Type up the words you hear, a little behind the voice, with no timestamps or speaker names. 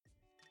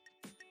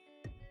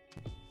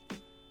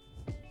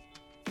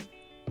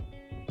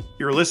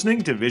You're listening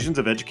to Visions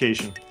of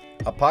Education,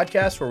 a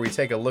podcast where we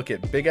take a look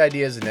at big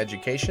ideas in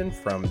education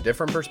from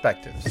different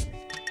perspectives.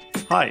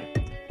 Hi,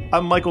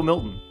 I'm Michael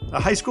Milton, a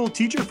high school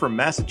teacher from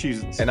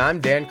Massachusetts. And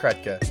I'm Dan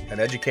Kretka, an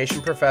education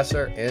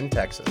professor in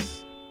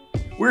Texas.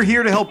 We're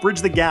here to help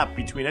bridge the gap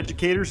between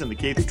educators in the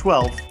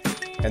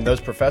K-12 and those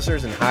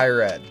professors in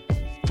higher ed.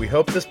 We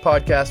hope this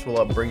podcast will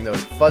help bring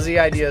those fuzzy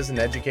ideas in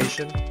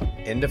education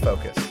into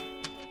focus.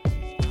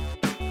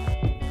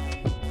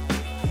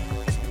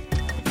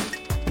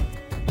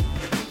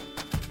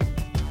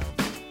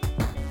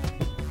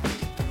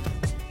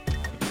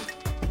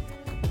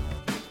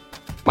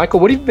 Michael,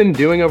 what have you been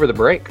doing over the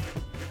break?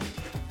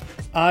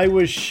 I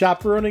was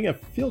chaperoning a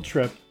field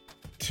trip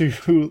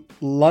to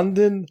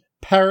London,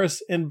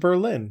 Paris, and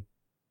Berlin.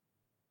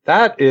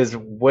 That is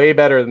way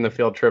better than the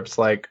field trips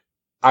like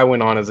I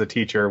went on as a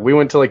teacher. We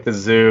went to like the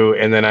zoo,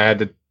 and then I had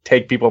to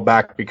take people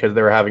back because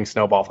they were having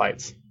snowball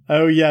fights.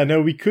 Oh, yeah.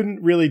 No, we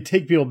couldn't really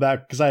take people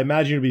back because I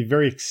imagined it would be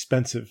very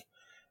expensive.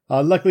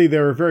 Luckily, they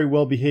were very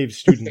well-behaved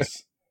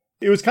students.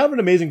 It was kind of an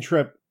amazing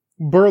trip.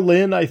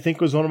 Berlin, I think,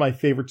 was one of my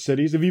favorite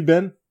cities. Have you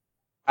been?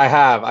 I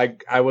have.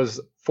 I was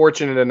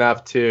fortunate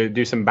enough to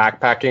do some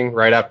backpacking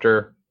right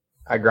after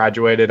I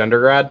graduated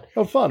undergrad.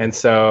 Oh, fun. And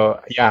so,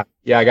 yeah,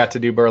 I got to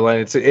do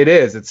Berlin.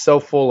 It's so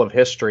full of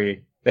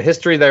history. The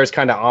history there is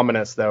kind of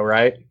ominous though,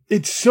 right?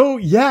 It's so,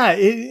 yeah.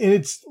 And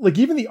it's like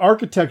even the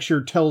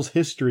architecture tells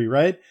history,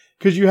 right?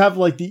 Because you have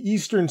like the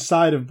eastern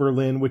side of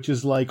Berlin, which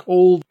is like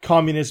old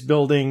communist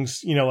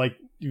buildings, you know, like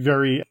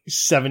very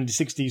 70s,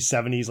 60s,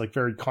 70s, like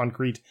very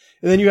concrete.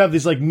 And then you have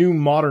these like new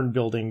modern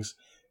buildings.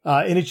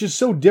 And it's just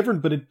so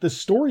different, but the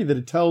story that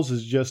it tells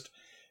is just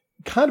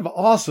kind of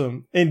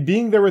awesome. And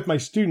being there with my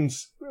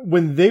students,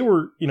 when they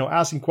were, you know,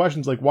 asking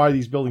questions like, why are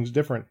these buildings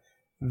different?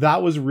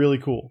 That was really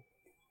cool.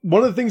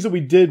 One of the things that we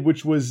did,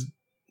 which was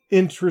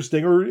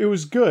interesting, or it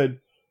was good,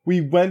 we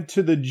went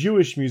to the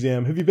Jewish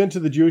Museum. Have you been to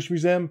the Jewish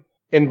Museum?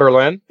 In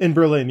Berlin? In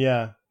Berlin,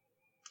 yeah.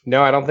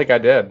 No, I don't think I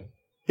did.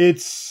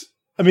 It's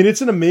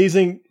an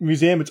amazing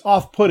museum. It's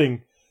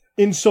off-putting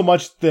in so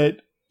much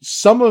that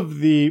some of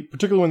the,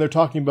 particularly when they're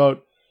talking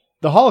about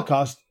the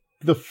Holocaust,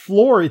 the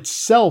floor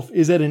itself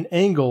is at an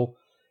angle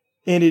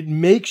and it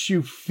makes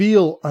you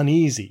feel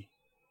uneasy.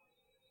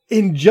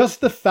 In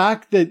just the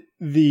fact that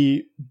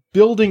the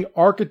building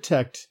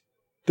architect,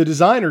 the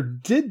designer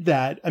did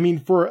that, I mean,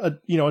 for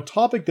a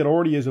topic that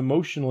already is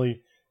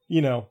emotionally,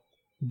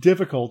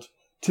 difficult,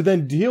 to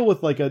then deal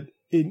with like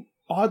an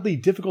oddly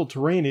difficult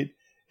terrain,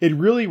 it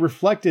really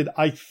reflected,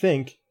 I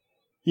think,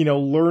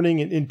 learning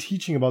and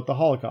teaching about the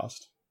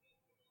Holocaust.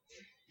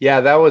 Yeah,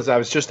 I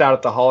was just out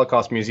at the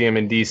Holocaust Museum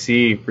in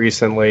DC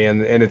recently,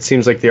 and it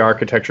seems like the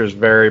architecture is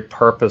very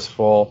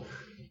purposeful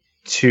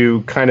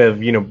to kind of,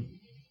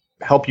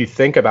 help you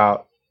think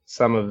about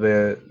some of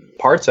the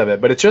parts of it.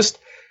 But it's just,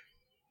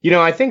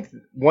 I think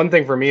one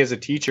thing for me as a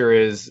teacher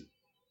is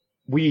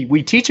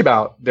we teach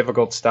about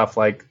difficult stuff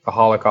like the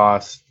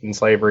Holocaust and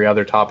slavery,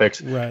 other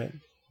topics. Right.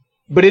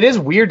 But it is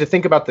weird to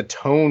think about the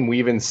tone we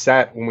even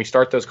set when we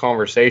start those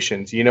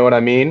conversations. You know what I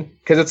mean?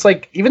 Because it's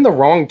like even the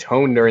wrong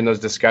tone during those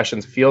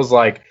discussions feels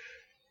like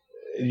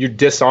you're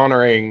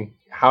dishonoring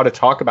how to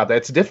talk about that.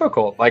 It's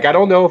difficult. Like, I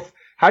don't know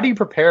how do you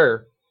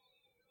prepare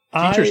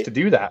teachers to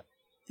do that?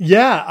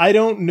 Yeah, I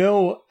don't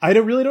know. I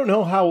really don't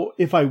know how,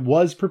 if I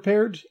was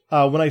prepared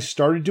when I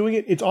started doing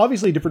it. It's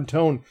obviously a different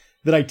tone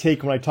that I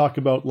take when I talk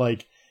about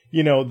the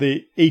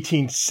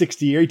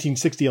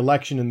 1860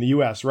 election in the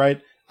US,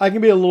 right? I can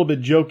be a little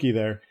bit jokey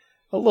there,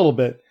 a little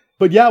bit.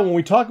 But yeah, when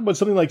we talk about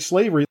something like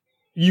slavery,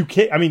 you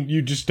can't,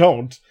 you just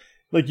don't.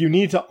 Like, you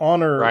need to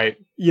honor, right?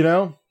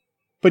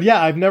 But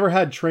yeah, I've never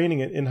had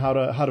training in how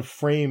to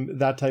frame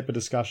that type of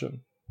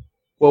discussion.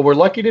 Well, we're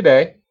lucky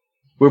today.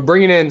 We're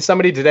bringing in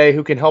somebody today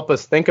who can help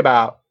us think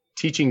about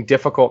teaching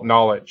difficult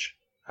knowledge,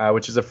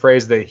 which is a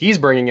phrase that he's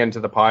bringing into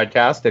the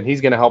podcast, and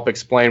he's going to help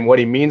explain what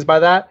he means by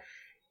that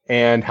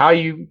and how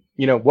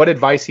what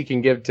advice he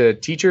can give to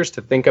teachers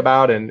to think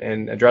about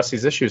and address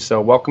these issues.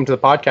 So welcome to the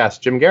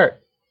podcast, Jim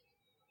Garrett.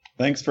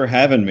 Thanks for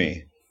having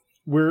me.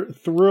 We're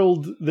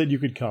thrilled that you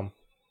could come.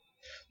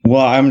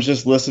 Well, I'm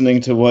just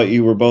listening to what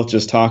you were both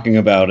just talking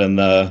about and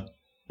the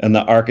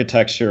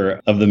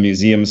architecture of the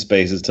museum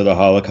spaces to the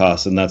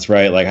Holocaust. And that's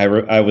right. Like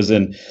I was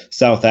in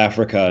South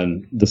Africa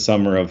in the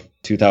summer of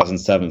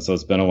 2007. So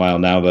it's been a while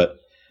now, but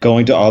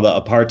going to all the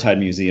apartheid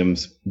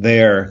museums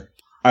there,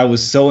 I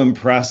was so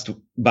impressed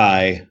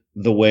by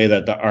the way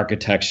that the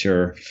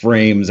architecture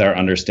frames our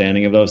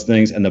understanding of those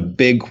things. And the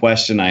big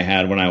question I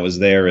had when I was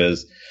there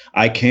is,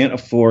 I can't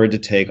afford to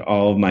take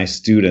all of my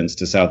students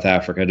to South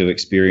Africa to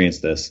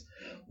experience this.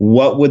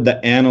 What would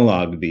the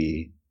analog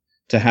be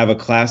to have a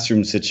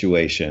classroom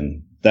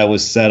situation that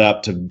was set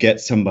up to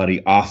get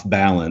somebody off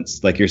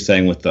balance, like you're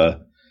saying with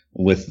the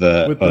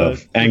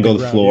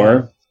angled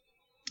floor?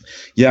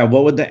 Yeah,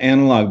 what would the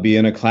analog be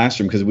in a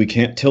classroom? Because we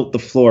can't tilt the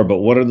floor, but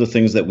what are the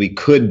things that we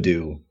could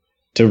do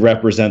to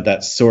represent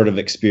that sort of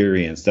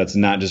experience? That's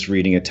not just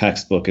reading a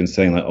textbook and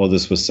saying like, oh,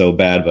 this was so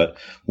bad, but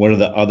what are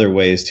the other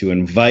ways to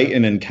invite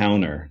an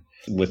encounter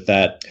with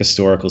that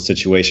historical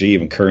situation,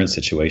 even current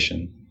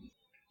situation?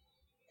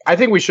 I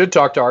think we should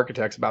talk to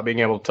architects about being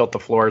able to tilt the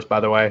floors, by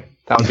the way.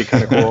 That would be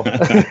kind of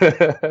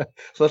cool.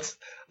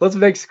 Let's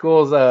make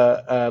schools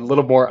a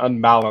little more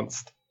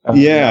unbalanced.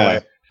 Yeah.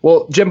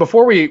 Well, Jim,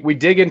 before we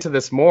dig into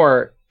this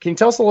more, can you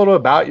tell us a little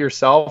about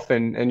yourself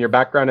and your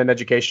background in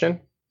education?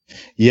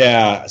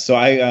 Yeah. So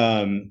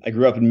I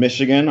grew up in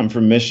Michigan. I'm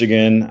from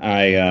Michigan.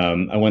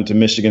 I went to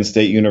Michigan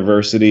State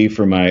University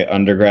for my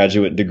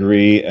undergraduate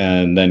degree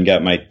and then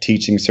got my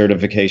teaching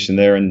certification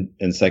there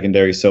in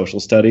secondary social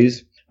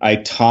studies. I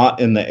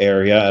taught in the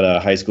area at a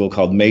high school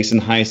called Mason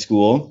High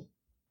School,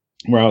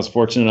 where I was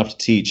fortunate enough to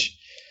teach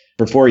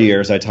for 4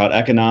 years. I taught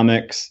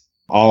economics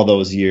all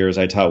those years.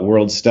 I taught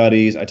world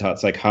studies. I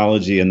taught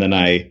psychology. And then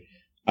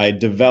I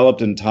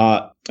developed and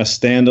taught a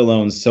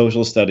standalone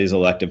social studies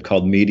elective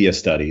called media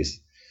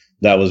studies.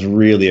 That was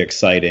really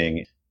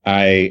exciting.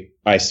 I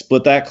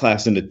split that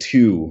class into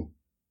two.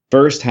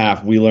 First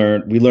half, we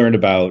learned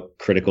about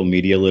critical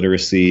media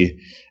literacy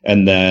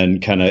and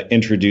then kind of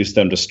introduced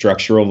them to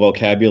structural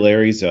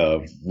vocabularies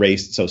of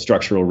race, so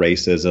structural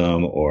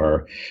racism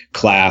or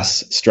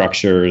class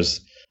structures.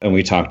 And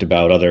we talked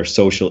about other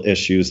social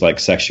issues like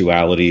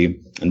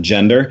sexuality and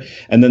gender.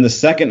 And then the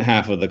second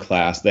half of the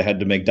class, they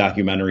had to make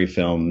documentary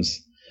films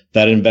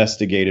that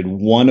investigated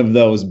one of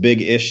those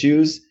big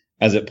issues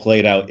as it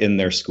played out in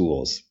their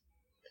schools.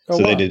 Oh,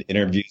 so wow. they did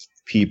interviews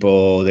with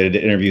people, they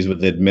did interviews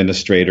with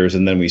administrators,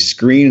 and then we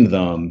screened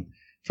them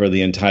for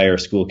the entire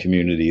school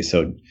community.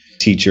 So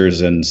teachers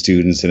and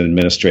students and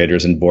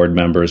administrators and board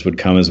members would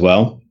come as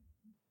well.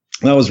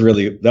 That was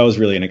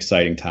really an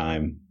exciting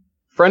time.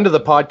 Friend of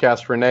the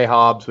podcast, Renee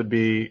Hobbs, would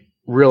be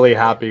really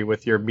happy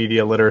with your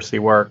media literacy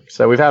work.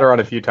 So we've had her on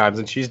a few times,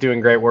 and she's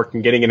doing great work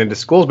in getting it into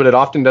schools, but it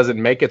often doesn't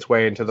make its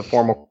way into the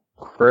formal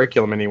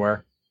curriculum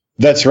anywhere.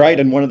 That's right.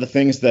 And one of the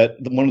things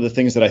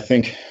that I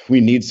think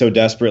we need so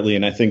desperately,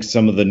 and I think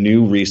some of the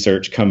new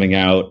research coming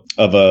out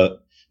of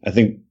I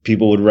think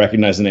people would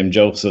recognize the name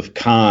Joseph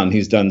Kahn.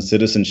 He's done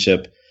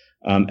citizenship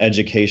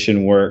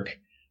education work.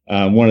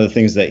 One of the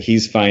things that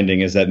he's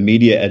finding is that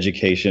media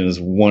education is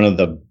one of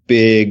the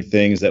big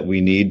things that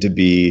we need to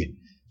be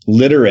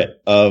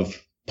literate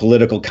of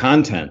political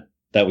content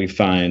that we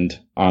find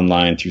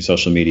online through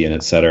social media and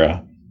et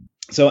cetera.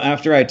 So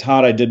after I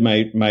taught, I did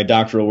my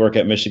doctoral work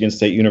at Michigan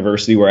State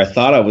University, where I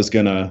thought I was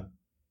going to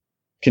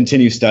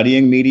continue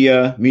studying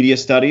media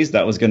studies.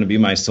 That was going to be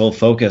my sole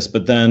focus.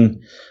 But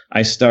then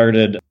I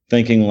started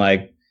thinking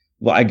like,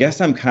 well, I guess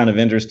I'm kind of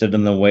interested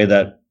in the way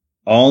that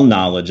all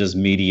knowledge is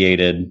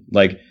mediated,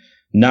 like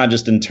not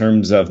just in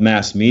terms of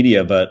mass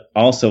media, but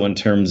also in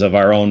terms of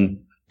our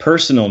own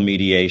personal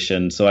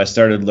mediation. So I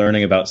started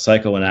learning about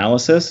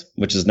psychoanalysis,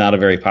 which is not a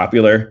very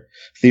popular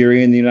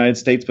theory in the United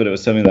States, but it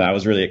was something that I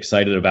was really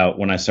excited about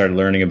when I started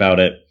learning about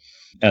it.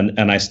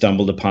 And I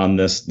stumbled upon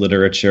this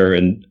literature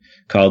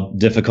called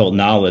difficult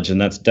knowledge, and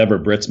that's Deborah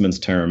Britzman's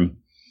term.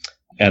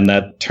 And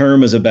that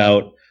term is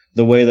about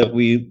the way that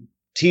we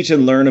teach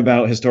and learn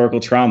about historical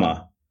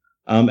trauma,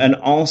 and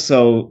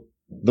also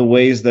the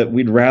ways that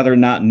we'd rather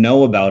not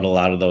know about a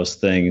lot of those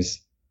things,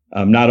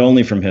 not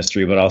only from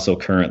history, but also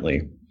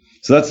currently.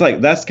 So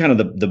that's kind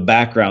of the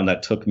background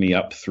that took me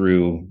up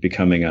through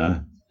becoming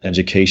a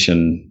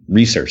education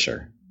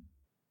researcher.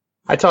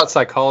 I taught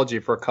psychology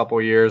for a couple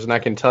of years, and I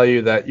can tell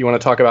you that you want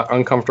to talk about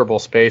uncomfortable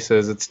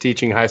spaces. It's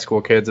teaching high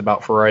school kids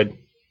about Freud.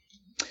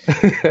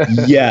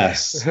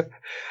 Yes.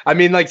 I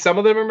mean, like some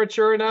of them are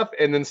mature enough,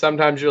 and then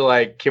sometimes you're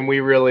like, can we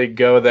really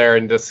go there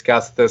and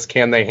discuss this?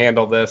 Can they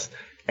handle this?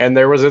 And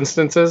there was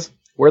instances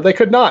where they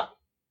could not.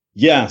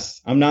 Yes,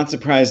 I'm not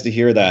surprised to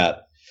hear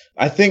that.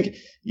 I think,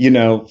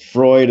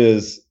 Freud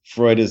is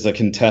a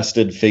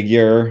contested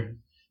figure.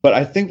 But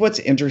I think what's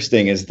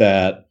interesting is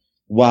that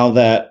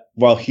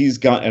while he's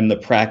gone and the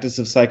practice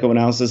of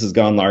psychoanalysis has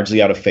gone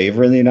largely out of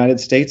favor in the United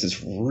States,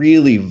 it's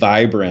really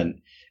vibrant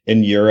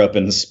in Europe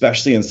and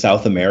especially in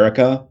South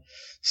America.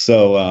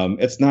 So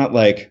it's not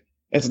like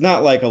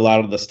a lot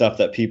of the stuff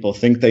that people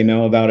think they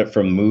know about it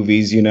from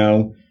movies,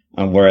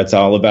 where it's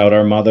all about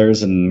our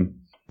mothers and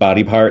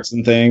body parts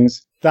and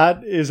things.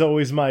 That is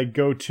always my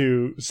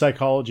go-to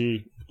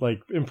psychology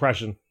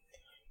impression.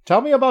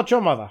 Tell me about your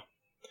mother.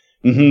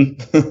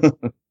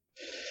 Mm-hmm.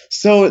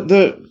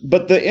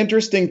 But the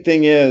interesting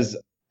thing is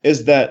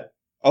that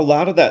a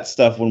lot of that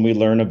stuff, when we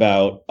learn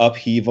about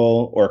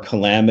upheaval or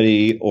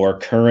calamity or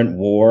current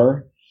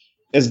war,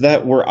 is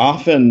that we're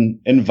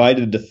often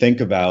invited to think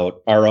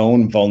about our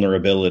own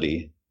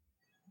vulnerability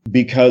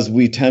because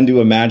we tend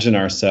to imagine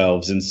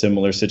ourselves in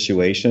similar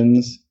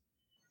situations.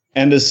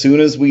 And as soon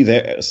as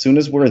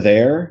we're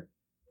there,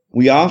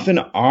 we often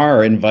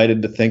are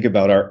invited to think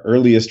about our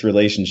earliest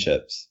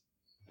relationships.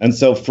 And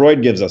so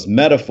Freud gives us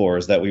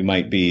metaphors that we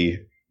might be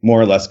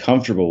more or less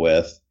comfortable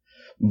with.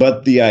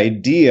 But the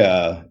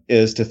idea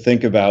is to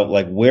think about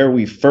where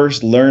we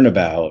first learn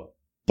about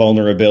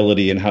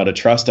vulnerability and how to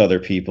trust other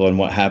people and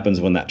what happens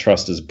when that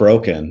trust is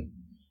broken.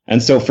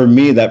 And so for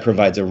me, that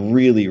provides a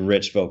really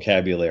rich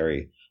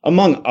vocabulary,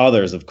 among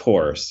others, of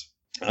course,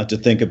 to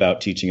think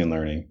about teaching and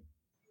learning.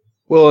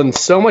 Well, and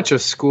so much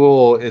of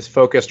school is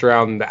focused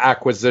around the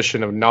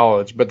acquisition of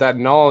knowledge, but that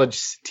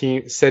knowledge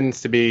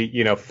tends to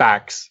be,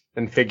 facts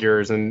and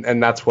figures,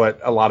 and that's what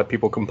a lot of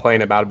people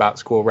complain about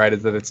school, right?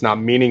 Is that it's not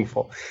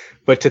meaningful.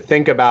 But to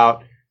think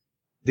about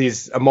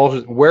these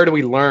emotions, where do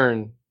we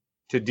learn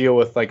to deal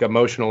with like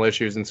emotional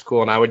issues in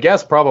school? And I would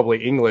guess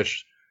probably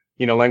English,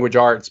 language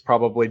arts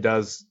probably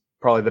does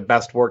the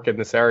best work in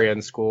this area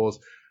in schools.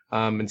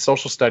 And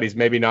social studies,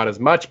 maybe not as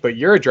much, but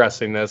you're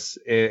addressing this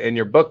in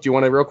your book. Do you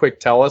want to real quick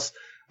tell us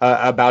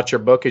about your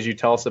book as you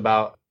tell us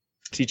about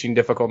teaching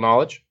difficult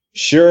knowledge?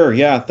 Sure.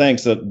 Yeah,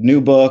 thanks. A new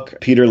book,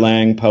 Peter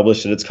Lang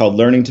published it. It's called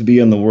Learning to Be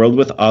in the World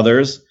with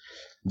Others,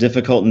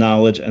 Difficult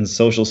Knowledge and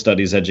Social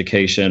Studies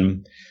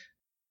Education.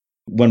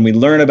 When we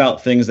learn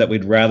about things that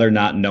we'd rather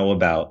not know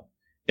about,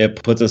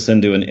 it puts us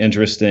into an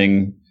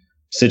interesting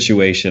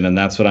situation, and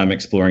that's what I'm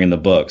exploring in the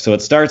book. So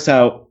it starts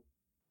out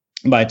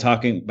by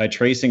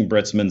tracing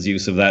Britzman's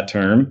use of that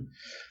term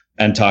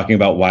and talking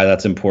about why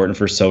that's important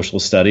for social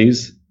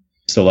studies.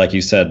 So like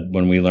you said,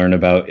 when we learn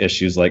about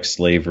issues like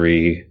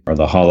slavery or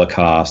the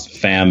Holocaust,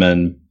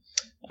 famine,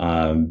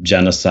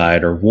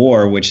 genocide or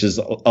war, which is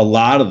a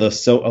lot of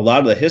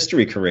the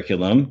history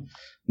curriculum,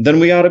 then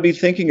we ought to be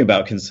thinking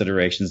about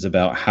considerations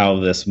about how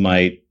this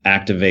might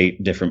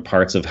activate different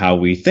parts of how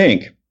we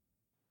think.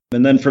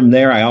 And then from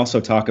there, I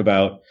also talk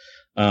about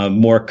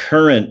more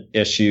current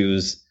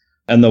issues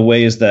and the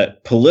ways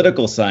that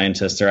political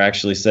scientists are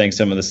actually saying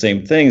some of the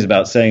same things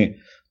about saying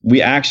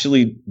we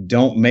actually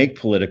don't make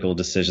political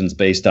decisions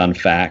based on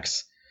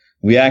facts.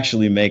 We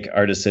actually make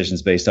our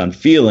decisions based on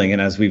feeling.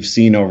 And as we've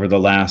seen over the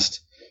last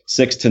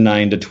 6 to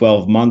 9 to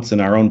 12 months in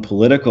our own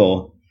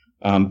political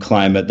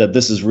climate, that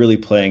this is really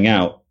playing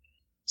out.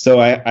 So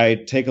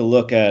I take a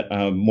look at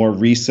more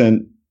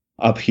recent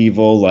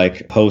upheaval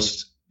like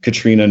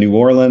post-Katrina New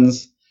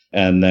Orleans.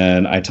 And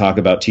then I talk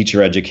about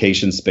teacher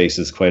education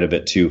spaces quite a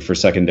bit too for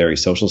secondary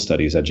social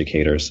studies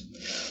educators.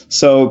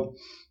 So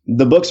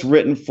the book's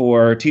written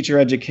for teacher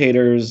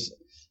educators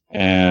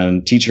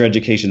and teacher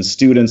education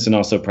students and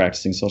also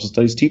practicing social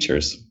studies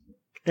teachers.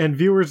 And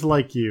viewers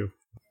like you.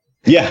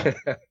 Yeah.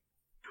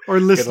 Or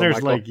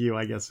listeners like you,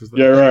 I guess.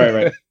 Yeah,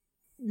 right.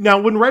 Now,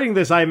 when writing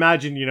this, I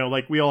imagine,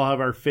 like we all have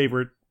our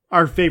favorite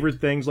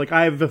things. Like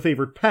I have a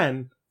favorite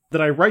pen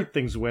that I write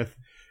things with.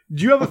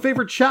 Do you have a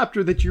favorite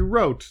chapter that you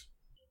wrote?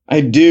 I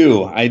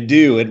do.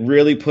 It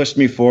really pushed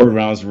me forward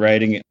when I was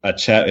writing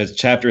it's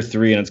chapter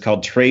 3, and it's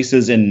called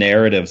Traces and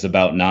Narratives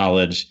About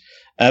Knowledge,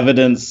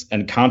 Evidence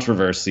and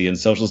Controversy in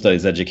Social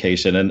Studies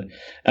Education.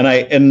 And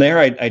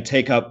I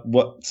take up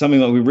something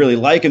that we really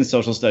like in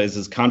social studies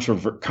is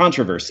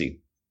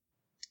controversy.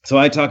 So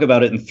I talk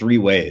about it in 3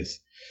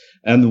 ways.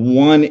 And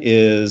one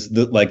is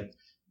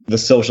the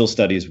social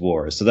studies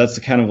wars. So that's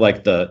kind of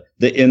like the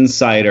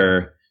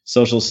insider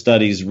social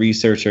studies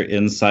researcher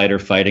insider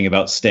fighting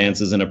about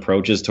stances and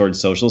approaches towards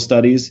social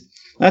studies.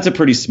 That's a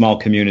pretty small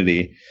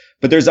community.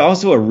 But there's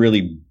also a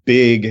really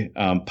big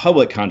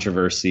public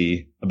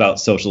controversy about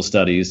social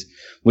studies,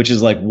 which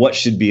is like what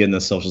should be in the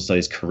social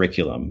studies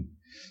curriculum.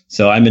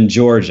 So I'm in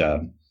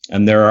Georgia,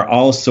 and there are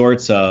all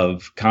sorts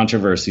of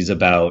controversies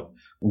about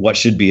what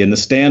should be in the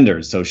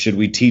standards. So should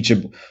we teach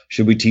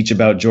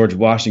about George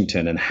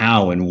Washington and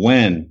how and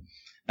when?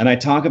 And I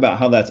talk about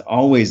how that's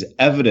always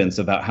evidence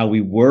about how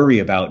we worry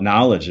about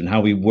knowledge and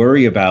how we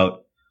worry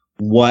about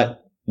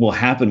what will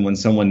happen when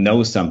someone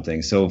knows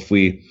something. So if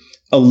we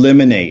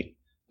eliminate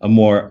a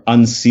more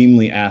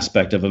unseemly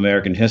aspect of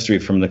American history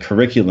from the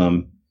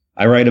curriculum,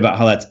 I write about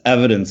how that's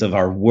evidence of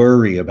our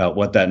worry about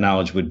what that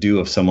knowledge would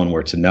do if someone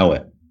were to know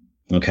it.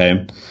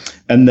 Okay.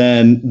 And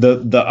then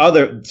the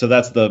other, so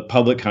that's the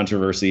public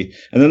controversy.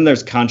 And then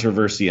there's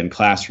controversy in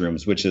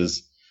classrooms, which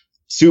is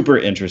super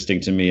interesting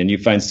to me. And you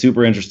find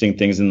super interesting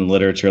things in the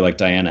literature like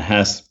Diana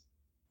Hess,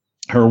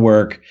 her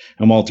work,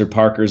 and Walter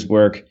Parker's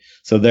work.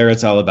 So there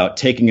it's all about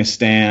taking a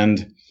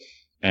stand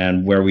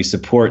and where we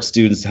support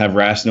students to have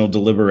rational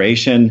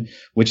deliberation,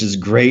 which is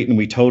great. And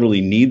we totally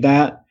need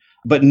that.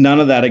 But none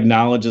of that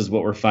acknowledges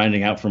what we're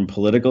finding out from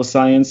political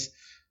science,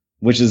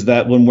 which is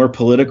that when we're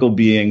political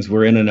beings,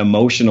 we're in an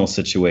emotional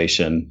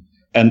situation.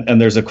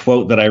 And there's a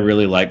quote that I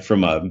really like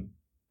from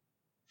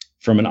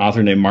an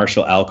author named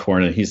Marshall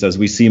Alcorn, and he says,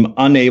 "We seem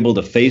unable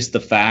to face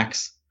the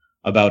facts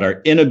about our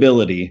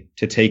inability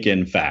to take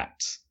in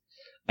facts."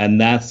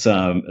 And that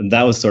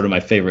was sort of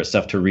my favorite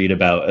stuff to read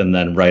about and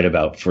then write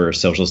about for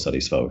social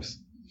studies folks.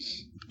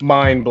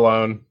 Mind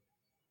blown.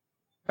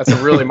 That's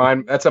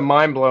a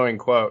mind blowing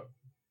quote.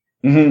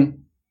 Mm-hmm.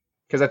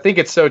 Because I think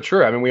it's so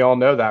true. I mean, we all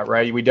know that,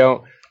 right? We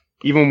don't,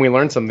 even when we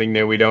learn something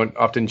new, we don't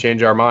often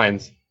change our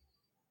minds.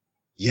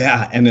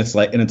 Yeah, and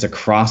it's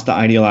across the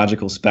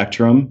ideological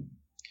spectrum.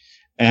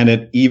 And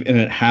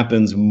it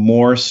happens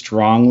more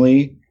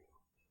strongly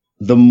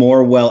the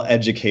more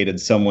well-educated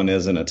someone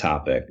is in a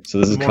topic. So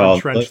this is called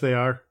entrenched they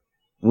are.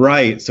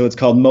 Right. So it's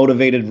called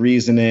motivated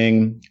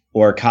reasoning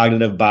or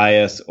cognitive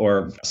bias,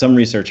 or some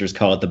researchers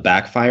call it the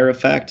backfire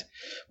effect,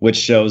 which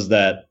shows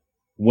that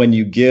when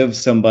you give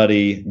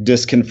somebody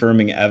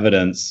disconfirming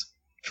evidence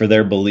for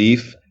their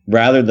belief,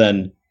 rather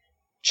than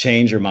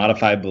change or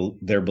modify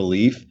their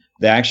belief,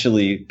 they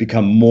actually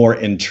become more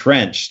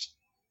entrenched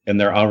in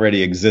their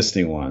already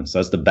existing one. So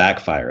that's the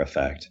backfire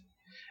effect.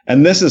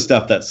 And this is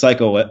stuff that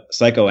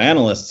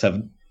psychoanalysts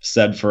have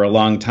said for a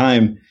long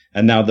time,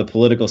 and now the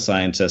political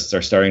scientists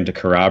are starting to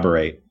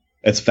corroborate.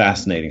 It's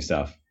fascinating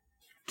stuff.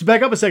 To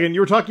back up a second, you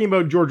were talking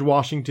about George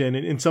Washington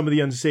and some of the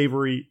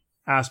unsavory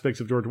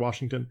aspects of George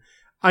Washington.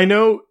 I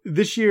know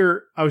this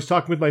year I was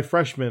talking with my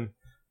freshmen,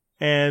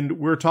 and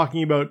we were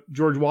talking about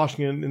George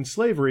Washington and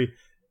slavery,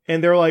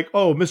 and they're like,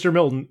 "Oh, Mr.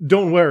 Milton,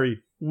 don't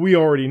worry, we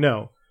already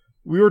know."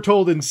 We were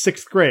told in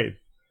 6th grade.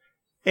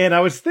 And I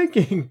was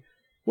thinking,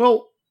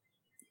 well,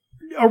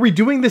 are we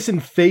doing this in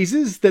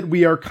phases that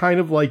we are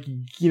kind of like,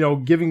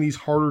 giving these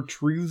harder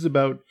truths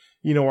about,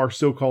 our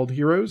so-called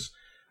heroes?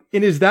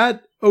 And is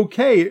that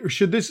okay? Or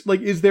should this,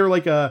 is there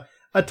like a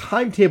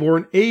timetable or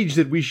an age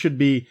that we should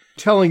be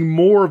telling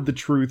more of the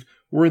truth,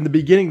 where in the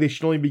beginning they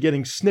should only be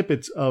getting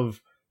snippets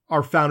of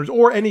our founders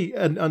or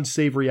an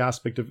unsavory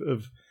aspect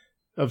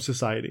of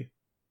society?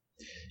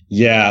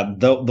 Yeah,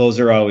 those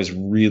are always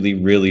really,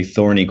 really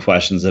thorny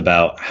questions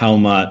about how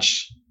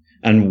much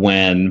and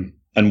when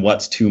and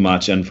what's too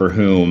much and for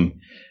whom.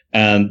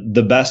 And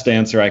the best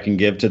answer I can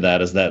give to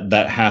that is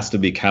that has to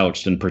be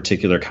couched in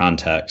particular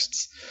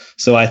contexts.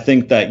 So I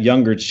think that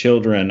younger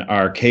children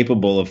are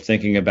capable of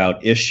thinking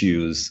about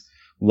issues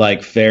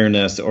like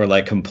fairness or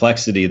like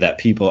complexity that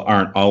people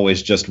aren't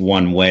always just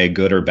one way,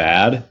 good or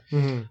bad.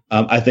 Mm-hmm.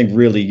 I think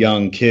really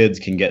young kids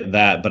can get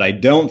that, but I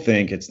don't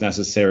think it's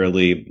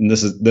necessarily, and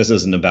this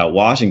isn't about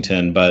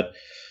Washington, but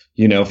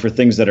for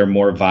things that are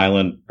more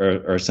violent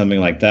or something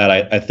like that,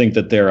 I think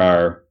that there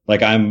are,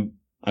 like, I'm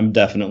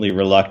definitely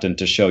reluctant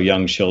to show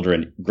young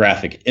children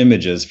graphic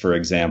images, for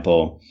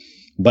example,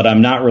 but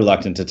I'm not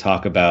reluctant to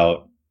talk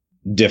about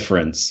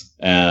difference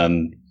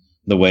and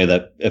the way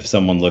that if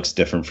someone looks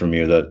different from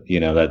you,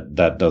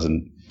 that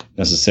doesn't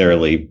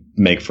necessarily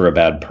make for a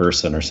bad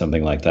person or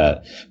something like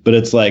that. But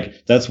it's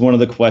like, that's one of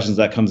the questions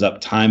that comes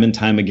up time and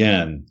time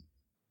again.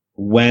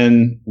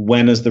 When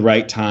is the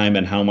right time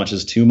and how much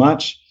is too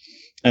much?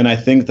 And I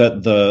think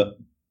that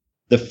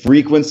the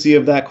frequency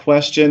of that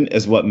question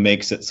is what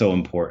makes it so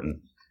important,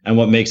 and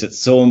what makes it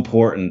so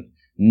important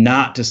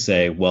not to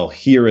say, well,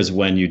 here is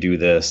when you do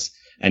this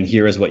and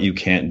here is what you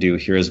can't do.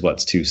 Here is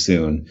what's too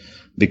soon.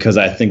 Because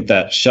I think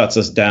that shuts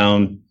us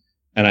down.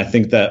 And I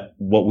think that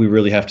what we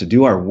really have to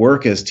do, our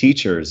work as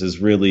teachers, is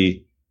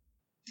really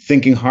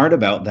thinking hard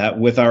about that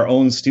with our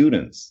own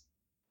students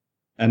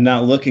and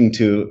not looking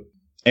to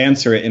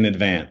answer it in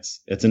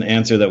advance. It's an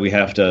answer that we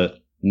have to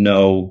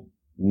know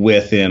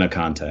within a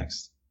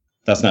context.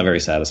 That's not very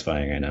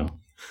satisfying, I know.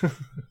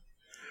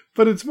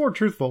 But it's more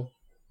truthful.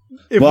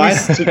 It's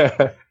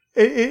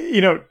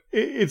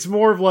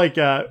more of like,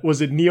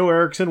 was it Neo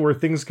Erickson, where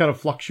things kind of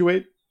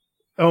fluctuate?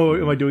 Oh,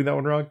 am I doing that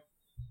one wrong?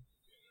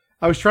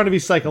 I was trying to be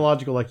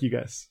psychological like you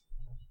guys.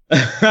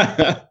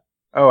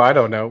 Oh, I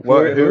don't know. Who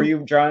are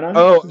you drawing on?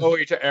 Oh,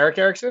 you're to Erik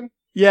Erikson?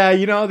 Yeah,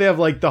 they have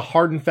like the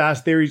hard and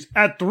fast theories.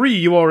 At 3,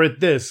 you are at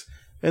this.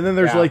 And then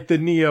there's like the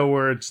Neo,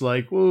 where it's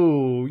like,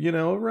 ooh,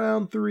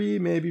 around 3,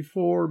 maybe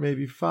 4,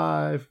 maybe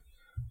 5.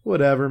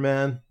 Whatever,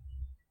 man.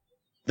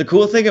 The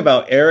cool thing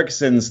about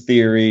Erickson's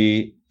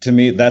theory, to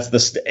me, that's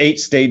the 8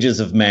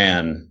 stages of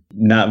man.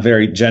 Not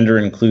very gender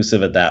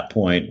inclusive at that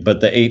point, but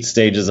the 8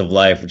 stages of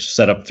life, which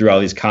set up through all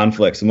these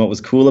conflicts. And what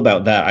was cool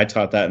about that, I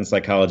taught that in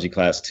psychology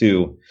class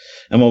too.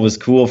 And what was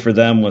cool for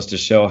them was to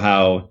show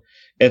how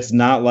it's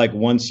not like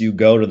once you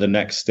go to the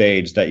next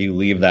stage that you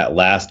leave that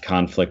last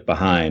conflict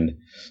behind.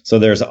 So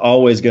there's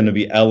always going to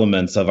be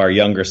elements of our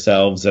younger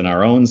selves and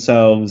our own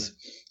selves.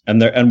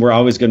 And we're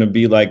always going to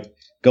be like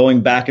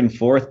going back and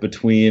forth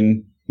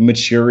between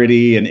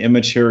maturity and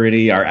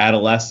immaturity, our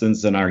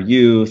adolescence and our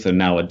youth, and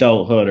now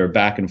adulthood, or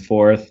back and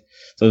forth.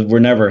 So we're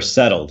never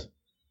settled.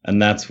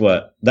 And that's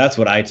what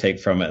I take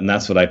from it. And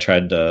that's what I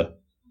tried to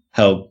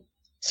help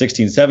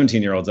 16,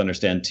 17-year-olds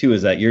understand too,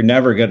 is that you're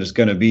never just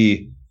going to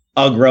be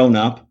a grown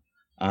up.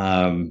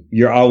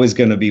 You're always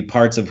going to be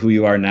parts of who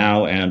you are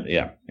now. And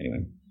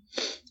anyway.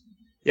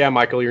 Yeah,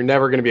 Michael, you're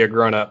never going to be a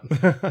grown up.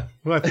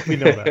 Well, I think we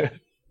know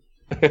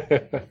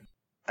that.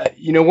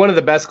 One of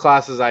the best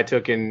classes I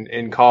took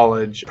in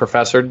college,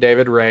 Professor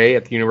David Ray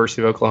at the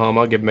University of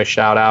Oklahoma, I'll give him a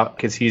shout out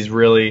because he's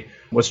really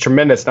was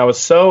tremendous. And I was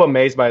so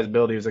amazed by his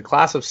ability. It was a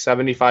class of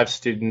 75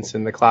 students,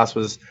 and the class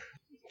was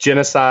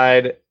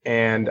Genocide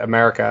and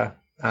America.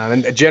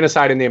 And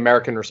Genocide and the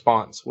American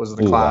Response was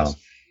the class. Wow.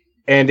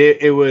 And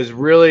it was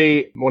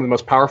really one of the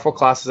most powerful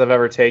classes I've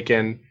ever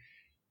taken.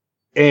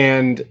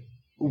 And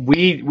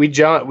we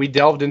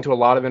delved into a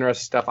lot of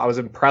interesting stuff. I was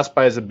impressed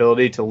by his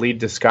ability to lead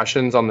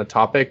discussions on the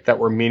topic that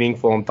were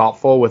meaningful and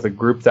thoughtful with a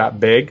group that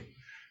big,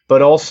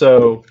 but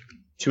also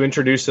to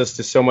introduce us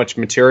to so much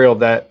material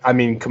that,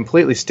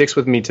 completely sticks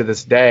with me to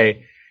this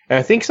day. And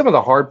I think some of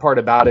the hard part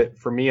about it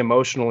for me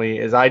emotionally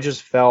is I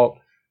just felt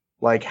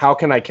like, how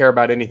can I care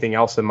about anything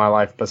else in my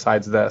life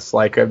besides this?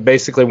 Like,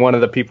 basically one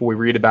of the people we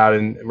read about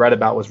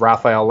was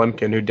Raphael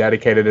Lemkin, who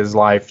dedicated his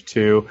life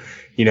to,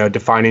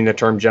 defining the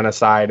term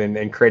genocide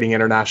and creating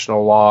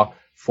international law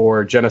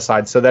for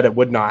genocide so that it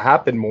would not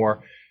happen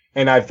more.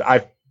 And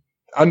I've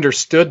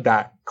understood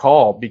that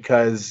call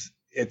because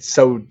it's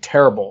so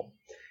terrible.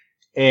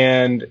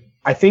 And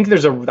I think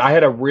I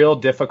had a real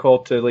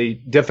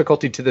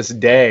difficulty to this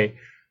day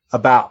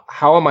about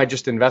how am I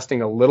just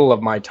investing a little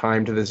of my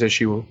time to this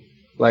issue?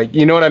 Like,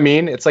 you know what I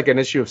mean? It's like an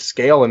issue of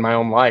scale in my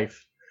own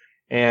life.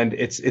 And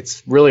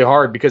it's really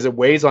hard because it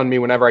weighs on me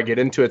whenever I get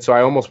into it. So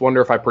I almost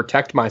wonder if I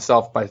protect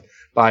myself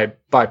by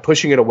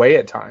pushing it away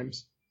at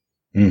times.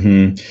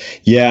 Mm-hmm.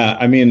 Yeah.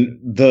 I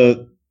mean,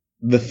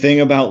 the thing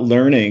about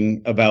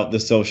learning about the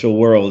social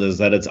world is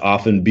that it's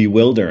often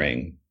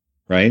bewildering,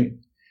 right?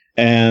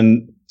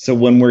 And so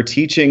when we're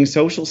teaching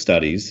social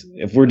studies,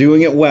 if we're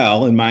doing it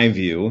well, in my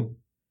view,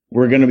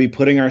 we're going to be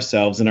putting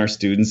ourselves and our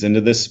students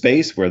into this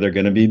space where they're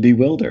going to be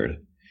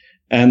bewildered.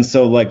 And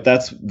so like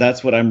that's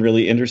what I'm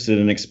really interested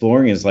in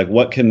exploring is like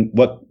what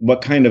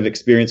kind of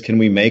experience can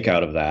we make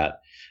out of that?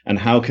 And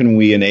how can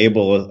we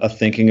enable a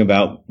thinking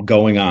about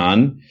going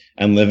on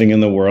and living in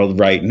the world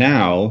right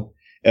now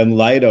in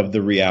light of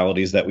the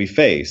realities that we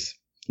face?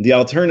 The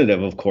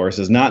alternative, of course,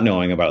 is not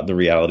knowing about the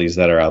realities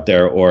that are out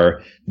there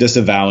or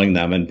disavowing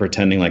them and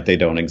pretending like they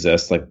don't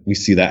exist. Like we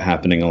see that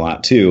happening a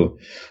lot too.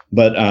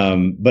 But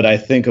I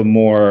think a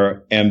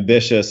more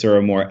ambitious or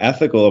a more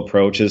ethical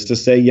approach is to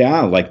say,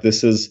 yeah, like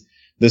this is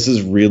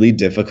really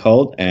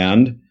difficult.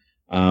 And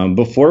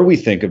before we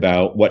think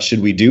about what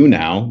should we do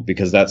now,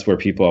 because that's where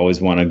people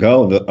always want to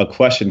go, a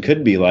question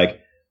could be like,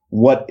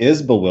 what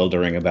is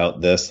bewildering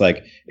about this?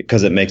 Like,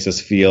 because it makes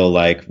us feel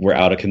like we're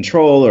out of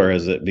control, or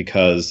is it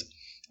because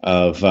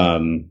of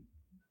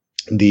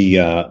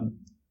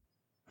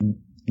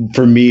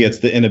for me, it's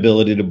the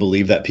inability to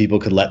believe that people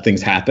could let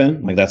things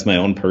happen. Like that's my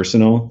own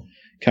personal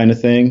kind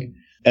of thing.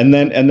 And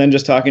then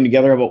just talking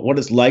together about what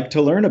it's like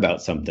to learn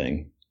about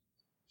something.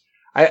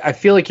 I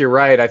feel like you're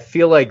right. I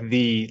feel like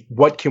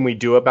what can we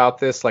do about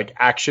this? Like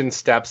action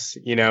steps,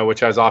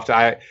 which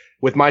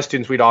with my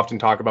students, we'd often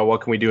talk about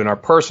what can we do in our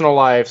personal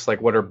lives?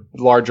 Like what are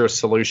larger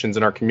solutions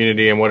in our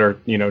community and what are,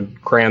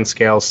 grand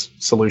scale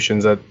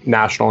solutions at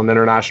national and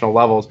international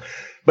levels.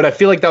 But I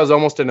feel like that was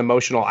almost an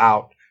emotional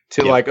out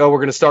to like, oh, we're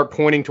going to start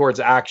pointing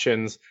towards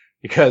actions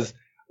because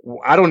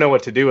I don't know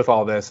what to do with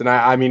all this. And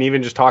I mean,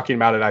 even just talking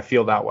about it, I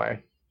feel that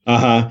way.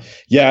 Yeah.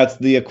 It's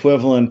the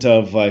equivalent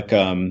of like,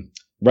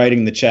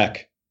 writing the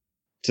check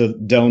to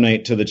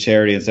donate to the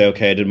charity and say,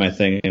 okay, I did my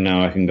thing and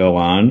now I can go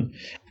on.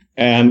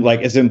 And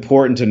like, it's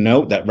important to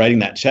note that writing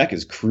that check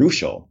is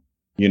crucial.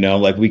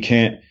 Like we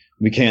can't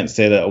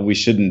say that we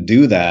shouldn't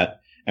do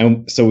that.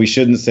 And so we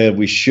shouldn't say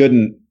we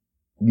shouldn't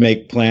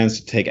make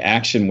plans to take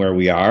action where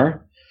we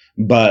are.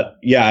 But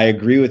yeah, I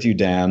agree with you,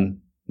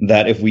 Dan,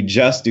 that if we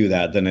just do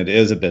that, then it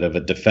is a bit of a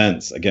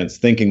defense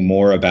against thinking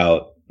more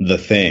about the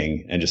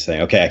thing and just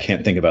saying, okay, I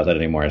can't think about that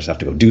anymore. I just have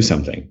to go do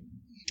something.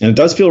 And it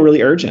does feel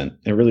really urgent.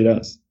 It really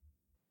does.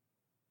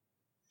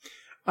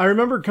 I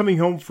remember coming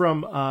home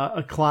from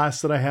a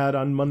class that I had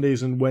on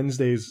Mondays and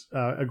Wednesdays,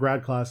 a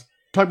grad class,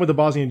 talking about the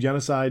Bosnian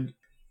genocide.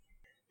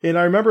 And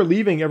I remember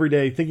leaving every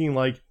day thinking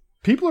like,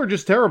 people are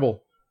just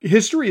terrible.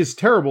 History is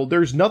terrible.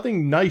 There's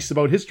nothing nice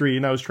about history.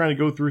 And I was trying to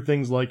go through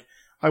things like,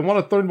 I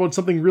want to learn about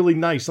something really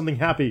nice, something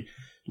happy,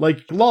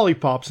 like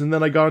lollipops. And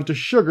then I got into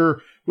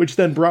sugar, which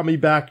then brought me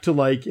back to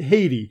like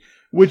Haiti,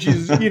 which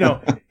is,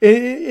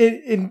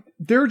 and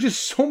there are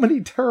just so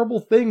many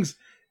terrible things.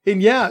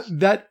 And yeah,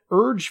 that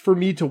urge for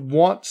me to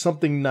want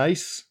something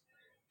nice,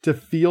 to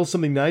feel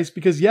something nice,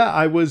 because yeah,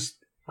 I was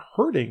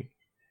hurting.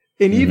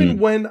 And even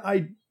when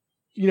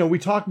we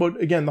talk about,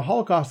 again, the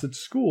Holocaust at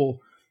school,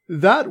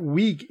 that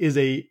week is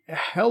a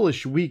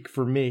hellish week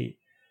for me,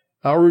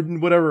 or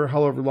whatever,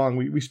 however long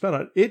we spent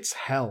on it. It's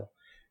hell.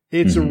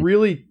 It's a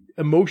really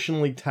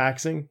emotionally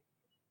taxing.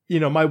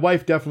 My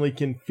wife definitely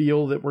can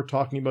feel that we're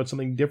talking about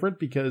something different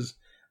because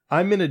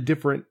I'm in a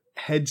different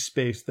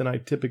headspace than I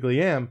typically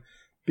am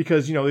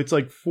because, it's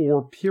like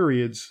 4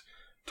 periods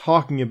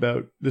talking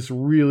about this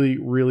really,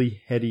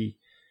 really heavy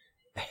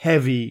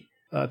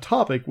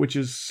topic, which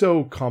is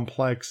so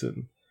complex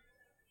and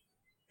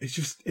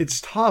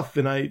it's tough.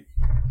 And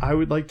I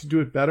would like to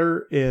do it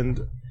better.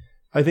 And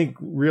I think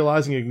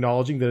realizing,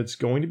 acknowledging that it's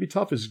going to be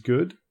tough is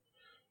good.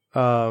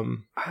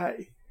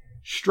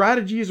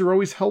 Strategies are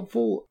always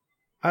helpful.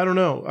 I don't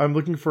know. I'm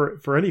looking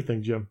for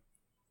anything, Jim.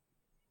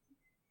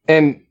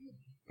 And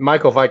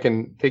Michael, if I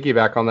can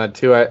piggyback on that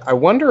too, I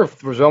wonder if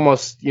there's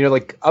almost,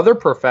 like other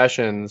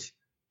professions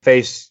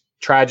face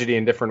tragedy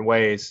in different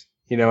ways.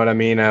 You know what I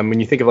mean? When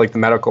you think of like the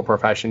medical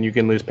profession, you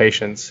can lose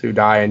patients who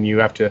die and you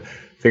have to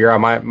figure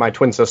out, my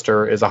twin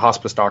sister is a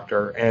hospice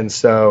doctor. And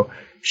so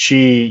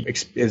she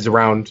is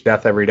around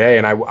death every day.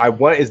 And I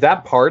want, is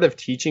that part of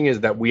teaching,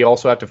 is that we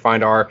also have to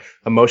find our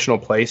emotional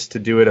place to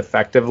do it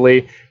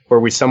effectively, where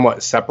we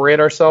somewhat separate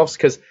ourselves?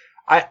 Because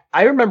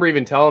I remember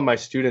even telling my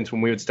students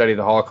when we would study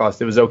the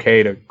Holocaust, it was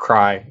okay to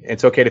cry.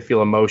 It's okay to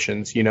feel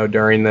emotions,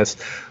 during this.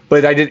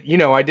 But I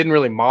didn't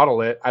really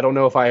model it. I don't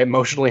know if I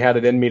emotionally had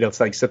it in me to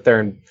like sit there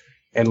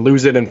and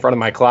lose it in front of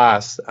my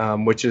class,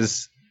 which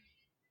is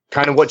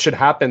kind of what should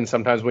happen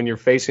sometimes when you're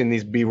facing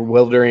these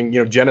bewildering,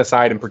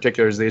 genocide in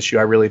particular is the issue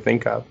I really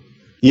think of.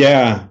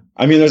 Yeah.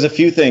 I mean, there's a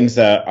few things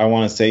that I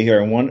want to say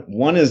here. And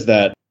one is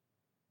that,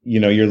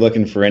 you're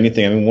looking for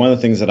anything. I mean, one of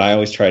the things that I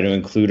always try to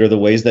include are the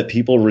ways that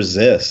people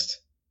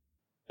resist,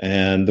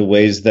 and the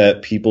ways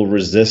that people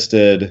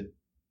resisted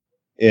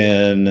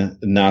in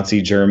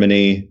Nazi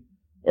Germany,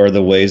 or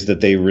the ways that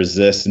they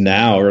resist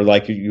now, or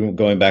like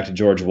going back to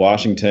George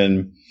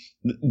Washington,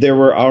 there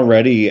were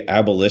already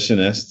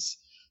abolitionists.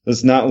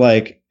 It's not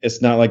like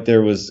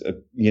there was a,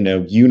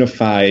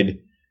 unified,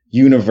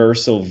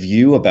 universal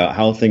view about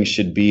how things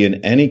should be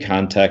in any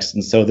context.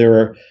 And so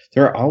there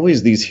are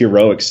always these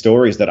heroic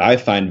stories that I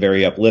find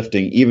very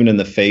uplifting, even in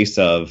the face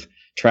of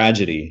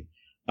tragedy.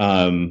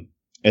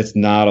 It's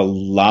not a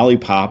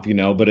lollipop,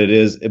 but it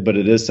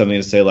is something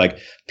to say, like,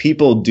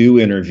 people do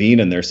intervene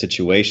in their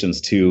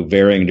situations to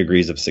varying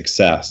degrees of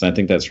success. And I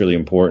think that's really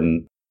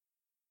important.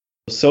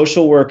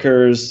 Social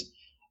workers,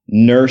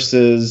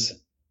 nurses,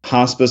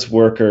 hospice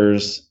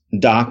workers,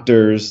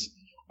 doctors,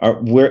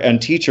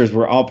 and teachers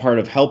were all part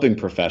of helping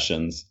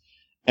professions.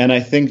 And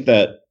I think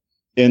that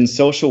in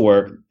social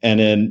work and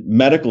in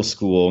medical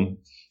school,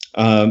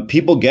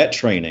 people get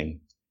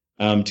training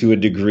to a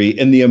degree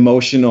in the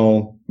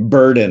emotional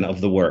burden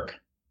of the work.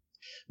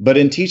 But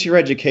in teacher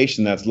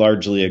education, that's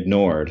largely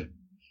ignored.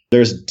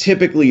 There's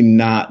typically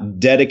not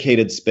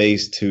dedicated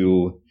space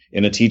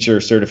in a teacher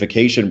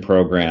certification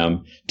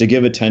program to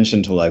give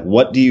attention to, like,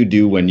 what do you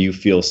do when you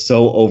feel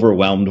so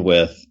overwhelmed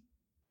with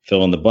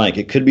fill in the blank.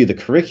 It could be the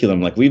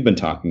curriculum, like we've been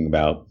talking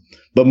about,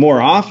 but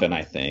more often,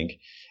 I think,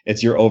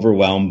 it's you're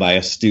overwhelmed by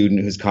a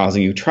student who's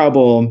causing you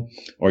trouble,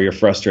 or you're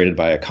frustrated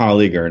by a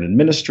colleague or an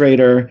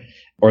administrator,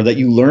 or that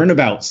you learn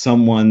about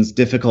someone's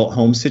difficult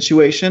home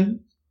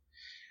situation.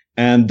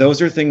 And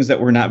those are things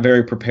that we're not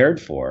very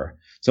prepared for.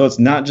 So it's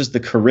not just the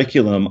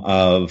curriculum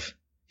of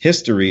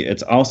history,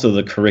 it's also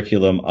the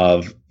curriculum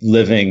of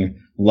living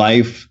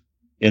life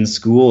in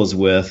schools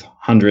with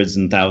hundreds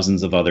and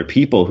thousands of other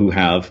people who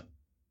have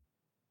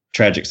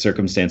tragic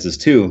circumstances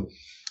too.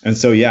 And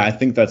so, yeah, I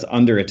think that's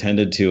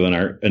underattended to in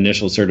our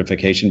initial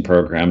certification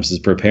programs, is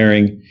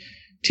preparing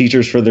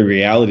teachers for the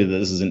reality that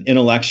this is an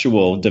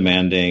intellectually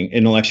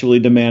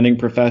demanding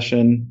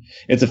profession.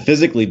 It's a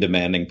physically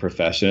demanding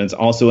profession. It's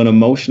also an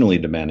emotionally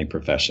demanding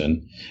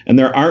profession. And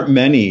there aren't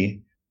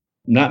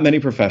not many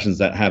professions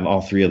that have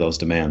all three of those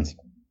demands.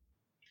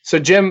 So,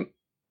 Jim,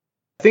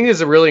 I think this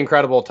is a really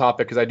incredible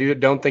topic, because I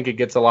don't think it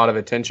gets a lot of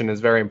attention. It's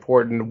very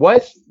important.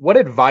 What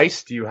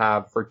advice do you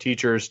have for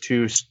teachers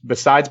to,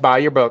 besides buy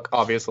your book,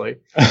 obviously,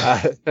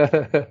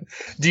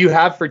 do you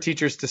have for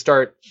teachers to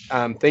start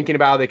thinking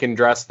about how they can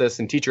address this,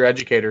 and teacher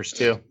educators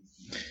too?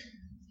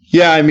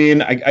 Yeah, I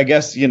mean, I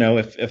guess,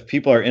 if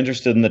people are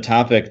interested in the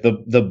topic,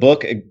 the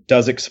book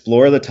does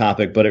explore the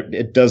topic, but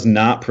it does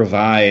not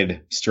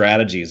provide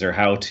strategies or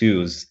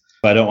how-tos.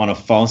 I don't want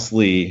to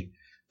falsely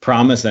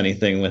promise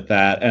anything with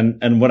that.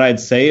 And what I'd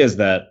say is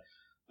that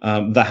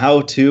the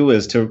how-to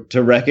is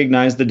to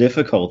recognize the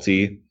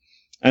difficulty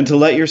and to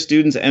let your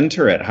students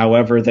enter it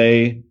however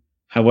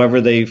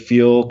they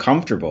feel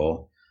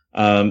comfortable.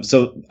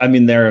 So, I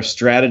mean, there are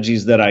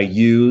strategies that I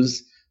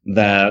use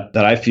that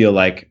I feel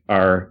like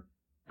are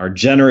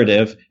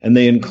generative, and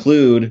they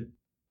include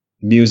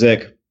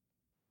music,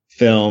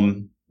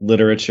 film,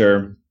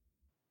 literature,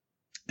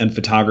 and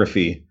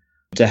photography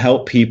to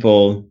help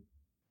people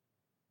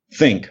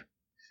think.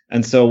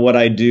 And so what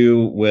I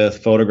do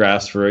with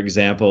photographs, for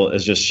example,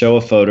 is just show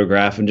a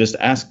photograph and just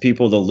ask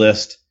people to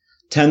list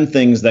 10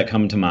 things that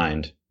come to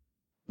mind.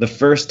 The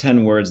first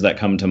 10 words that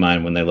come to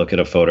mind when they look at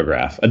a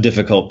photograph, a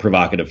difficult,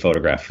 provocative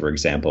photograph, for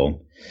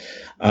example.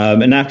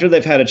 And after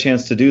they've had a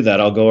chance to do that,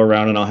 I'll go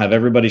around and I'll have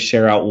everybody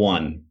share out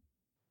one.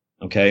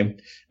 Okay.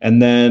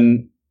 And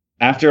then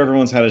after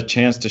everyone's had a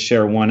chance to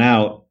share one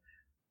out,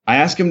 I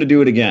ask them to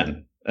do it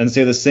again and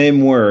say the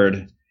same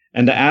word,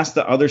 and to ask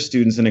the other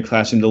students in a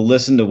classroom to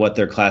listen to what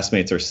their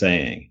classmates are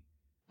saying,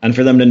 and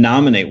for them to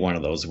nominate one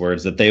of those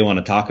words that they want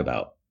to talk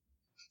about.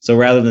 So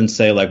rather than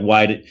say, like,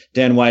 why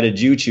did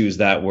you choose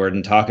that word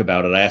and talk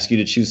about it? I ask you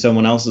to choose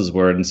someone else's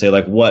word and say,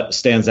 like, what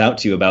stands out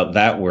to you about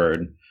that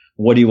word?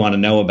 What do you want to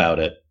know about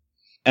it?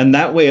 And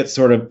that way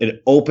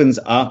it opens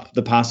up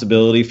the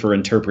possibility for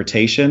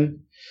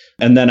interpretation.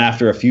 And then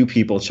after a few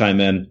people chime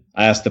in,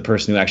 I ask the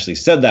person who actually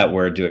said that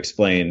word to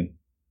explain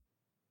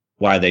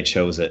why they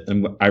chose it.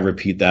 And I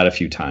repeat that a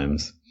few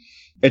times.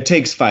 It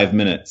takes 5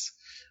 minutes,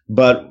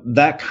 but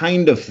that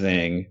kind of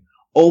thing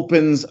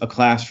opens a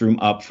classroom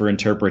up for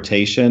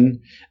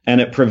interpretation, and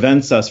it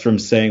prevents us from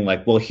saying,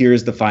 like, well,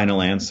 here's the final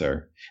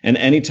answer. And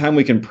anytime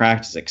we can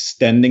practice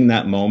extending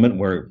that moment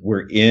where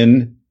we're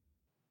in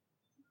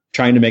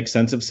trying to make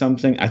sense of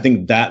something, I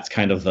think that's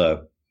kind of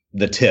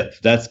the tip.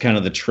 That's kind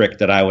of the trick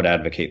that I would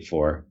advocate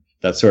for,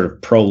 that sort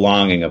of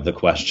prolonging of the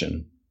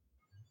question.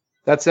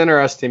 That's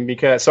interesting,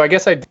 because I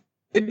guess I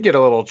did get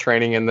a little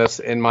training in this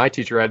in my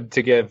teacher ed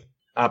to give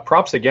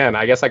props again.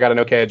 I guess I got an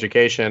okay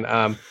education.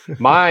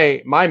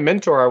 My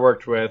mentor I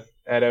worked with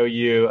at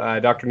OU,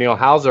 Dr. Neil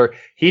Hauser,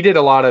 he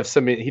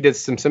did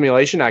some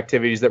simulation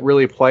activities that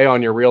really play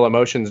on your real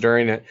emotions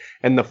during it.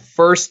 And the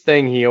first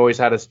thing he always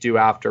had us do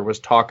after was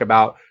talk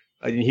about,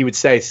 he would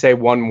say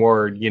one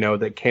word,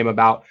 that came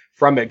about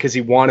from it, because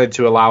he wanted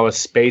to allow us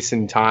space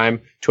and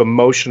time to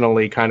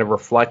emotionally kind of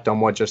reflect on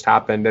what just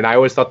happened. And I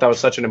always thought that was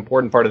such an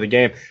important part of the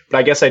game, but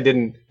I guess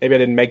maybe I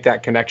didn't make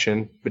that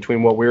connection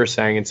between what we were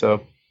saying. And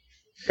so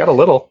got a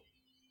little.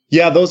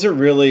 Yeah,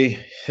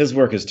 his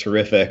work is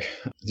terrific.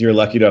 You're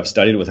lucky to have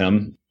studied with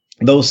him.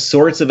 Those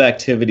sorts of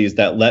activities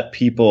that let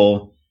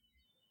people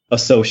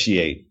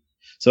associate.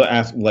 So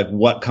ask, like,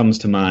 what comes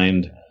to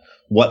mind?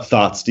 What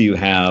thoughts do you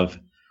have?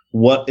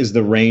 What is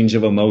the range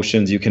of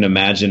emotions you can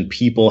imagine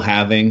people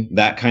having?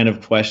 That kind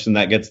of question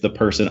that gets the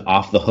person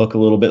off the hook a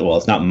little bit. Well,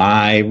 it's not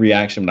my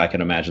reaction, but I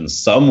can imagine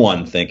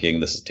someone thinking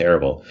this is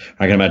terrible.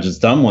 I can imagine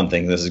someone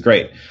thinking this is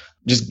great.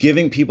 Just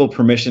giving people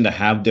permission to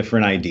have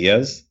different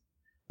ideas.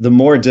 The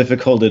more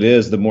difficult it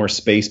is, the more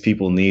space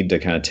people need to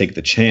kind of take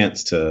the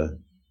chance to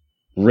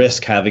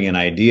risk having an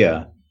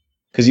idea.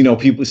 Because,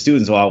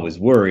 students will always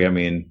worry. I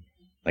mean,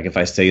 like, if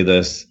I say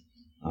this,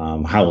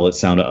 how will it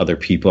sound to other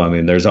people? I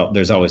mean, there's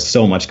always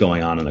so much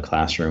going on in the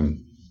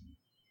classroom.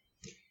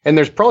 And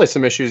there's probably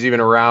some issues even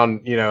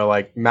around,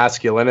 like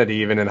masculinity,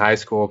 even in high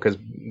school, because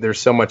there's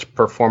so much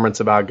performance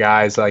about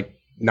guys like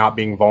not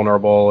being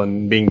vulnerable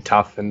and being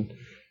tough. And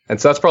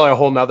so that's probably a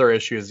whole nother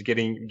issue, is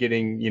getting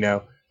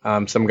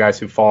some guys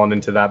who've fallen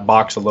into that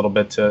box a little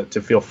bit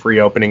to feel free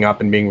opening up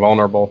and being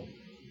vulnerable.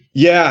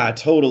 Yeah,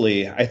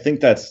 totally. I think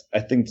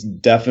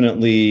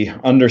definitely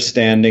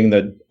understanding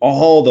that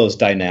all those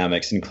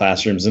dynamics in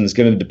classrooms, and it's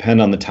going to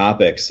depend on the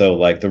topic. So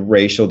like the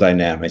racial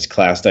dynamics,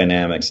 class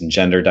dynamics, and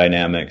gender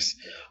dynamics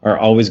are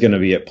always going to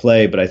be at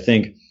play. But I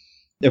think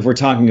if we're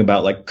talking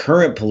about like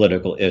current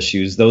political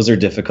issues, those are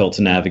difficult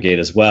to navigate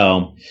as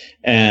well.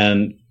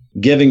 And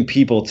giving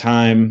people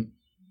time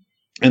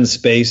and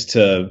space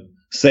to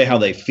say how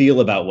they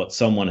feel about what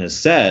someone has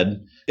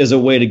said is a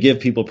way to give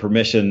people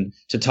permission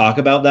to talk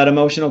about that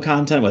emotional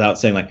content without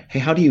saying like, hey,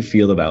 how do you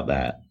feel about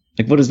that?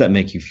 Like, what does that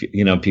make you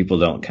feel? People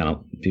don't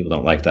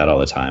like that all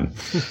the time.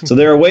 So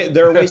there are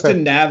ways to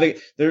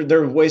navigate.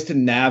 There are ways to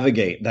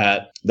navigate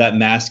that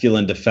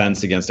masculine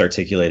defense against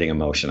articulating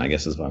emotion, I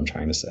guess is what I'm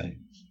trying to say.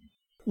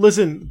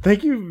 Listen,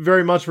 thank you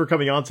very much for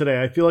coming on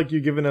today. I feel like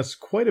you've given us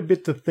quite a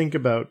bit to think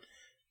about.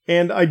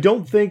 And I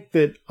don't think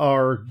that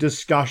our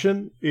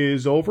discussion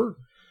is over,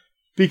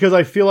 because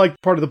I feel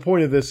like part of the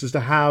point of this is to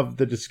have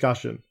the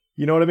discussion.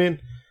 You know what I mean?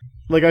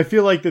 Like, I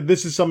feel like that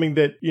this is something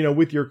that,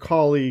 with your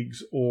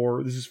colleagues,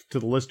 or this is to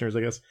the listeners,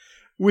 I guess,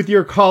 with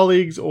your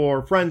colleagues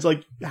or friends,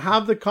 like,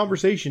 have the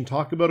conversation,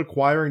 talk about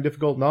acquiring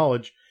difficult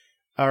knowledge,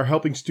 or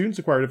helping students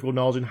acquire difficult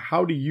knowledge, and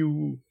how do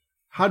you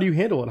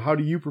handle it? How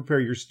do you prepare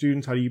your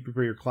students? How do you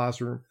prepare your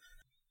classroom?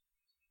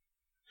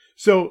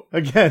 So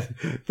again,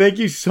 thank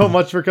you so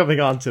much for coming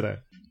on today.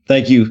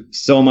 Thank you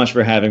so much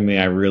for having me.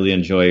 I really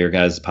enjoy your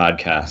guys'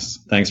 podcasts.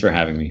 Thanks for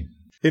having me.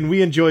 And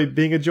we enjoy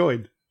being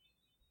enjoyed.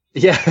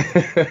 Yeah.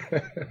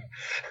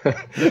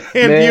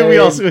 And we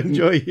also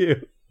enjoy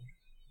you.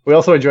 We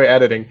also enjoy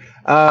editing.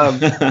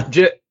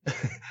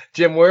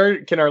 Jim,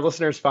 where can our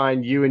listeners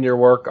find you and your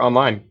work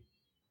online?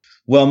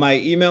 Well, my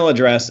email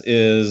address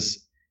is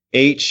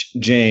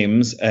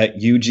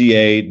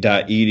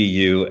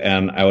hjames@uga.edu,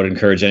 and I would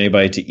encourage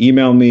anybody to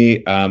email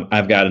me.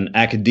 I've got an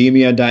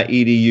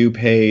academia.edu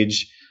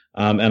page,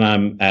 and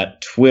I'm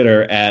at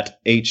Twitter at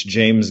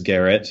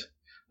hjamesgarrett.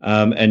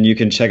 And you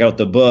can check out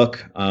the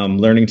book,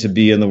 Learning to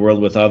Be in the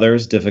World with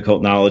Others,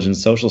 Difficult Knowledge and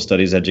Social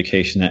Studies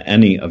Education, at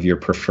any of your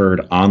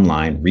preferred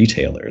online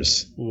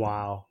retailers.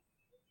 Wow.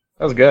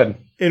 That was good.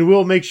 And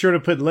we'll make sure to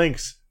put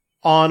links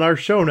on our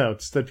show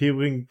notes that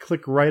people can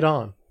click right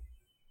on.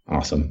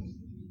 Awesome.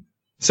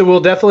 So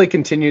we'll definitely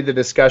continue the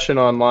discussion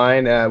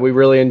online. We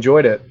really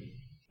enjoyed it.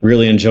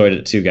 Really enjoyed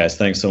it too, guys.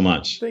 Thanks so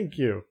much. Thank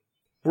you.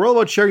 We're all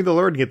about sharing the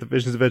learning at the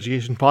Visions of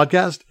Education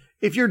podcast.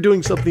 If you're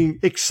doing something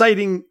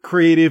exciting,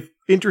 creative,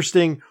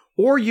 interesting,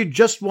 or you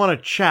just want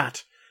to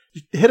chat,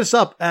 hit us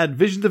up at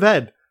Visions of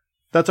Ed.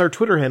 That's our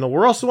Twitter handle.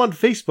 We're also on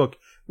Facebook.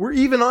 We're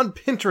even on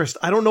Pinterest.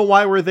 I don't know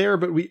why we're there,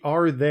 but we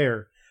are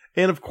there.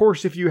 And of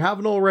course, if you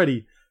haven't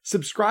already,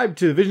 subscribe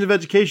to Visions of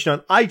Education on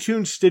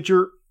iTunes,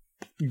 Stitcher,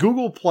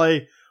 Google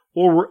Play,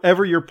 or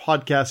wherever your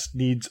podcast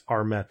needs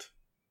are met.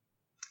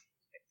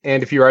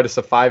 And if you write us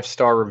a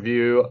 5-star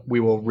review, we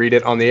will read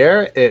it on the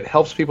air. It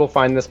helps people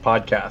find this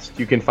podcast.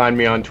 You can find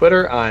me on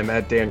Twitter. I'm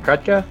at Dan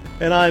Kretka.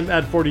 And I'm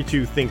at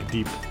 42 Think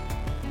Deep.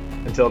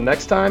 Until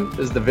next time, this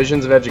is the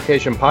Visions of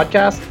Education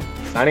podcast,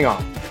 signing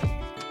off.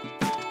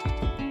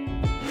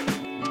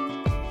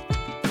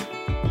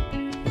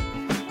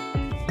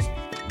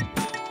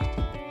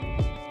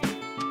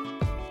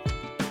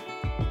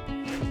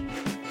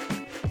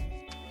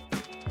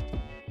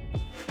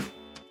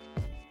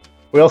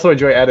 We also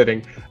enjoy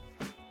editing.